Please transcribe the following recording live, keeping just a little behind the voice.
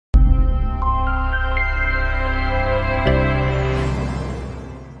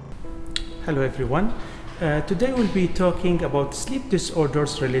Hello everyone. Today we'll be talking about sleep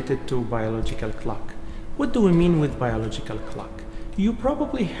disorders related to biological clock. What do we mean with biological clock? You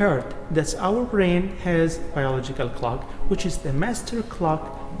probably heard that our brain has biological clock, which is the master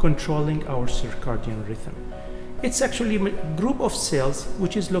clock controlling our circadian rhythm. It's actually a group of cells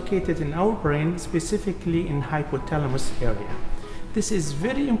which is located in our brain, specifically in hypothalamus area. This is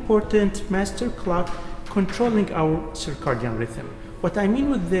very important master clock controlling our circadian rhythm. What I mean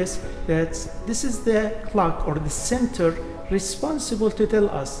with this, that this is the clock or the center responsible to tell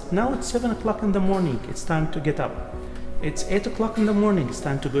us, now it's 7 o'clock in the morning, it's time to get up. It's 8 o'clock in the morning, it's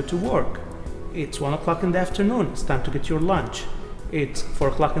time to go to work. It's 1 o'clock in the afternoon, it's time to get your lunch. It's 4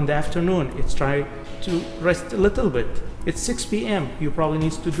 o'clock in the afternoon, it's time to rest a little bit. It's 6 p.m., you probably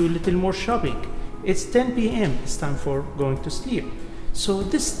need to do a little more shopping. It's 10 p.m., it's time for going to sleep. So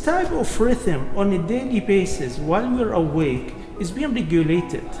this type of rhythm on a daily basis while we're awake is being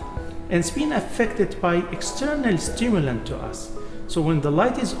regulated and it's being affected by external stimulant to us. So when the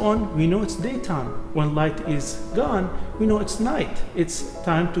light is on, we know it's daytime. When light is gone, we know it's night. It's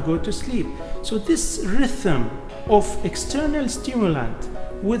time to go to sleep. So this rhythm of external stimulant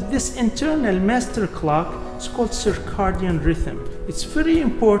with this internal master clock is called circadian rhythm. It's very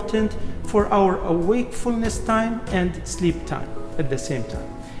important for our wakefulness time and sleep time at the same time.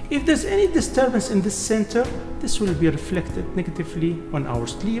 If there's any disturbance in this center, this will be reflected negatively on our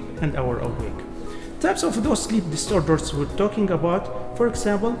sleep and our awake. Types of those sleep disorders we're talking about, for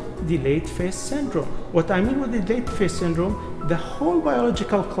example, delayed phase syndrome. What I mean with delayed phase syndrome, the whole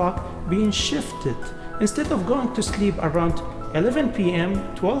biological clock being shifted. Instead of going to sleep around 11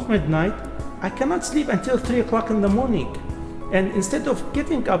 p.m., 12 midnight, I cannot sleep until 3 o'clock in the morning. And instead of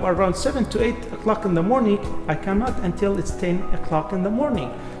getting up around 7 to 8 o'clock in the morning, I cannot until it's 10 o'clock in the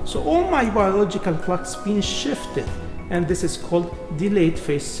morning. So all my biological clocks being shifted, and this is called delayed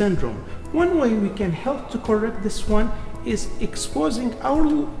phase syndrome. One way we can help to correct this one is exposing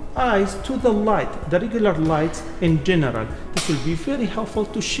our eyes to the light, the regular lights in general. This will be very helpful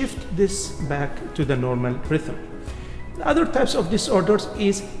to shift this back to the normal rhythm. The other types of disorders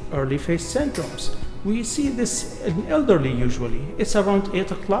is early phase syndromes. We see this in elderly usually. It's around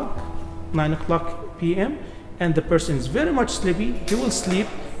 8 o'clock, 9 o'clock p.m. and the person is very much sleepy. He will sleep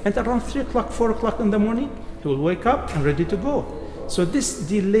and around 3 o'clock, 4 o'clock in the morning, he will wake up and ready to go. So this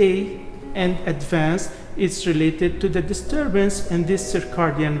delay and advance is related to the disturbance in this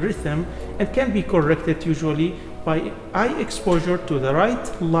circadian rhythm and can be corrected usually by eye exposure to the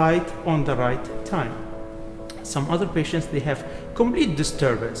right light on the right time. Some other patients, they have complete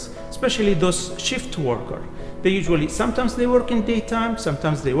disturbance, especially those shift workers. They usually, sometimes they work in daytime,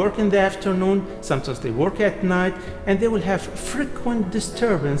 sometimes they work in the afternoon, sometimes they work at night, and they will have frequent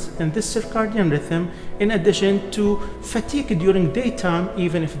disturbance in this circadian rhythm. In addition to fatigue during daytime,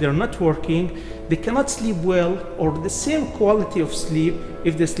 even if they're not working, they cannot sleep well or the same quality of sleep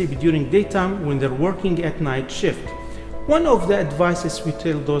if they sleep during daytime when they're working at night shift. One of the advices we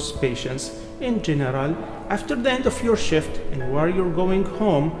tell those patients in general, after the end of your shift and while you're going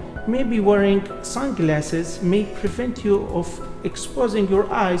home, maybe wearing sunglasses may prevent you of exposing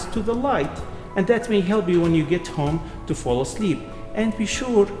your eyes to the light, and that may help you when you get home to fall asleep. And be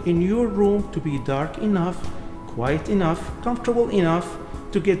sure in your room to be dark enough, quiet enough, comfortable enough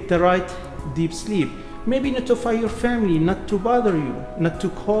to get the right deep sleep. Maybe notify your family not to bother you, not to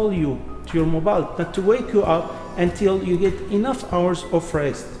call you to your mobile, not to wake you up until you get enough hours of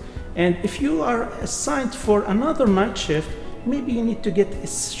rest. And if you are assigned for another night shift, maybe you need to get a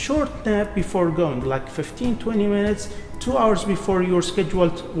short nap before going, like 15-20 minutes, 2 hours before your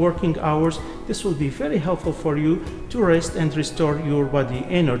scheduled working hours. This will be very helpful for you to rest and restore your body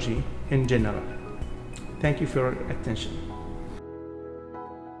energy in general. Thank you for your attention.